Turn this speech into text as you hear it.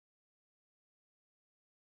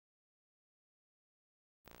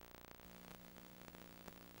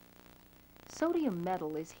Sodium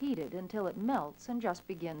metal is heated until it melts and just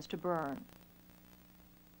begins to burn.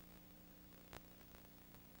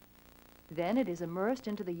 Then it is immersed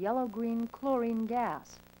into the yellow-green chlorine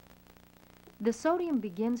gas. The sodium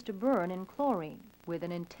begins to burn in chlorine with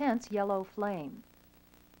an intense yellow flame.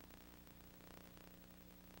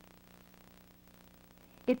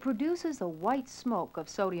 It produces a white smoke of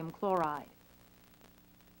sodium chloride.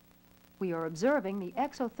 We are observing the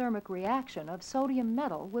exothermic reaction of sodium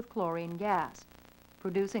metal with chlorine gas,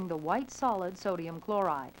 producing the white solid sodium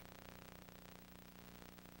chloride.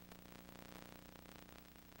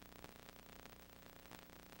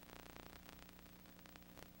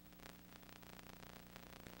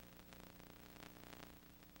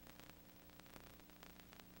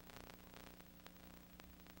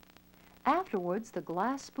 Afterwards, the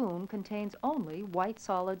glass spoon contains only white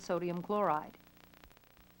solid sodium chloride.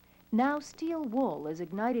 Now steel wool is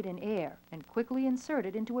ignited in air and quickly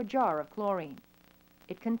inserted into a jar of chlorine.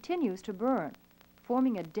 It continues to burn,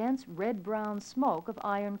 forming a dense red-brown smoke of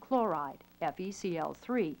iron chloride,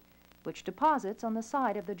 FeCl3, which deposits on the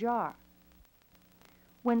side of the jar.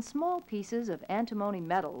 When small pieces of antimony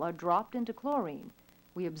metal are dropped into chlorine,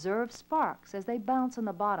 we observe sparks as they bounce on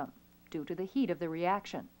the bottom due to the heat of the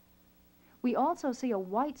reaction. We also see a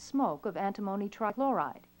white smoke of antimony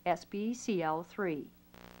trichloride, SbCl3.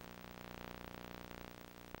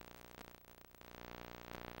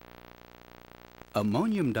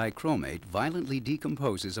 Ammonium dichromate violently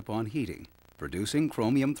decomposes upon heating, producing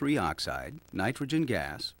chromium 3 oxide, nitrogen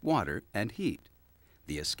gas, water, and heat.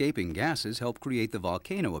 The escaping gases help create the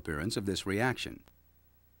volcano appearance of this reaction.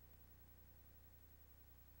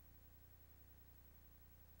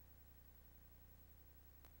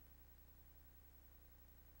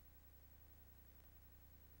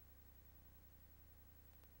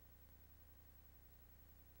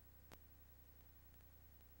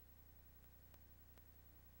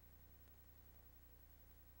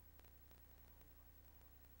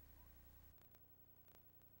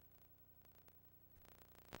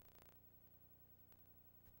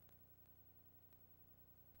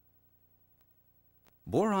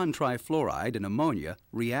 Boron trifluoride and ammonia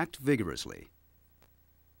react vigorously.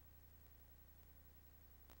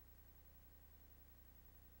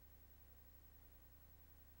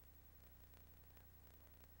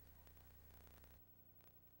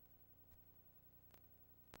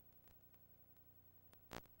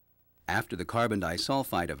 After the carbon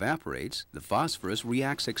disulfide evaporates, the phosphorus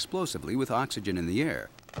reacts explosively with oxygen in the air.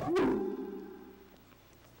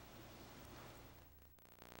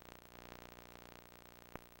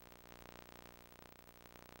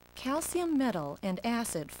 Calcium metal and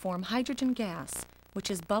acid form hydrogen gas,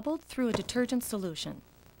 which is bubbled through a detergent solution.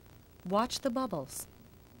 Watch the bubbles.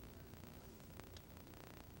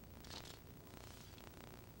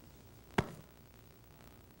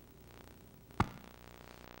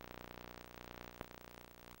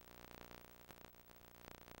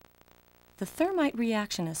 The thermite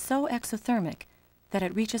reaction is so exothermic that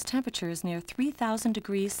it reaches temperatures near 3,000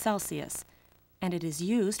 degrees Celsius, and it is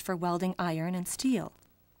used for welding iron and steel.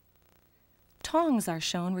 Tongs are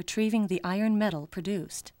shown retrieving the iron metal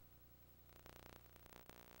produced.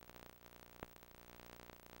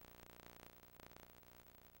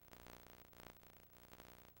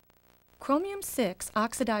 Chromium-6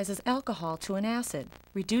 oxidizes alcohol to an acid,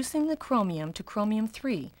 reducing the chromium to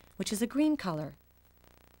chromium-3, which is a green color.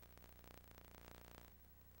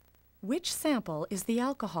 Which sample is the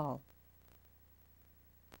alcohol?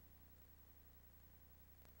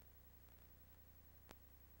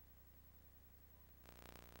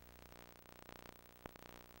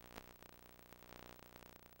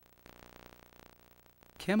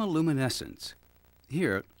 Chemiluminescence.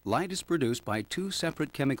 Here, light is produced by two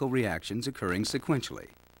separate chemical reactions occurring sequentially.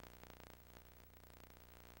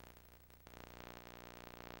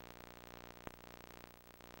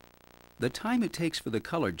 The time it takes for the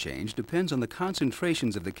color change depends on the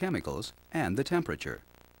concentrations of the chemicals and the temperature.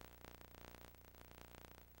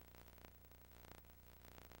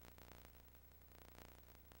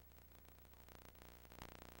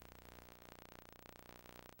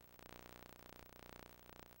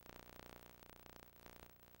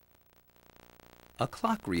 A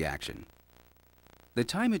clock reaction. The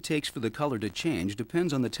time it takes for the color to change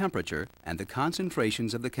depends on the temperature and the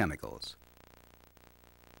concentrations of the chemicals.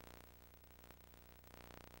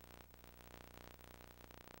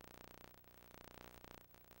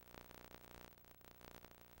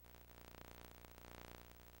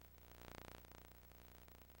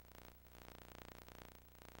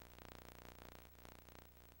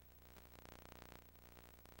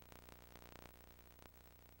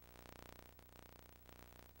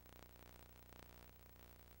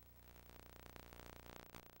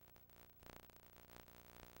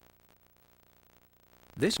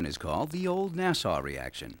 This one is called the Old Nassau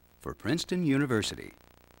reaction for Princeton University.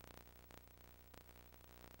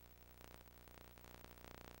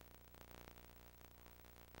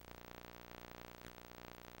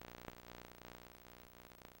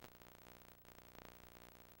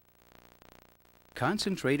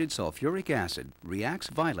 Concentrated sulfuric acid reacts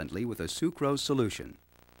violently with a sucrose solution.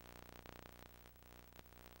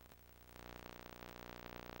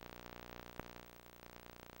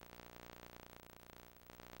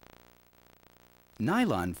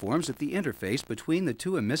 Nylon forms at the interface between the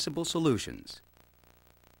two immiscible solutions.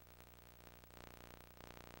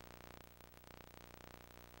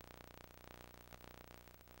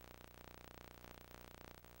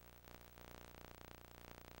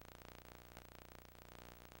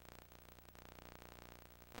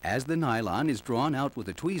 As the nylon is drawn out with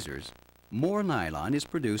the tweezers, more nylon is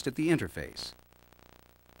produced at the interface.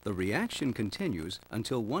 The reaction continues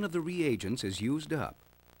until one of the reagents is used up.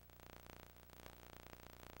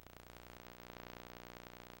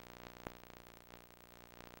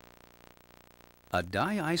 A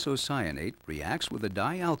diisocyanate reacts with a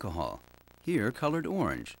dialcohol, here colored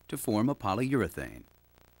orange, to form a polyurethane.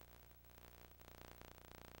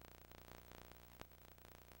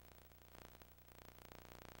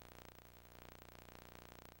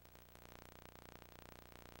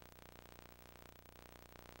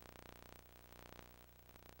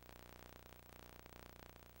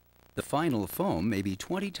 The final foam may be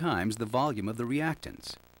 20 times the volume of the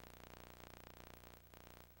reactants.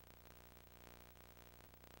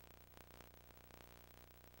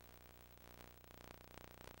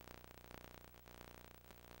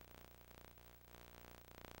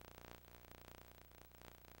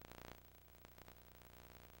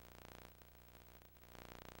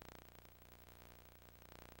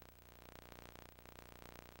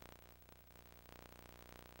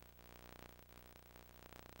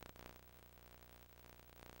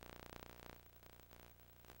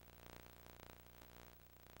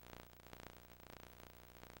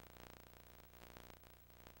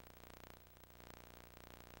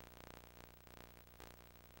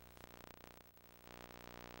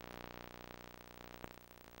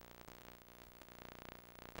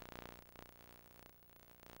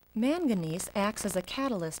 Manganese acts as a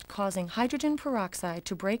catalyst causing hydrogen peroxide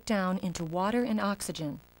to break down into water and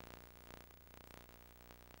oxygen.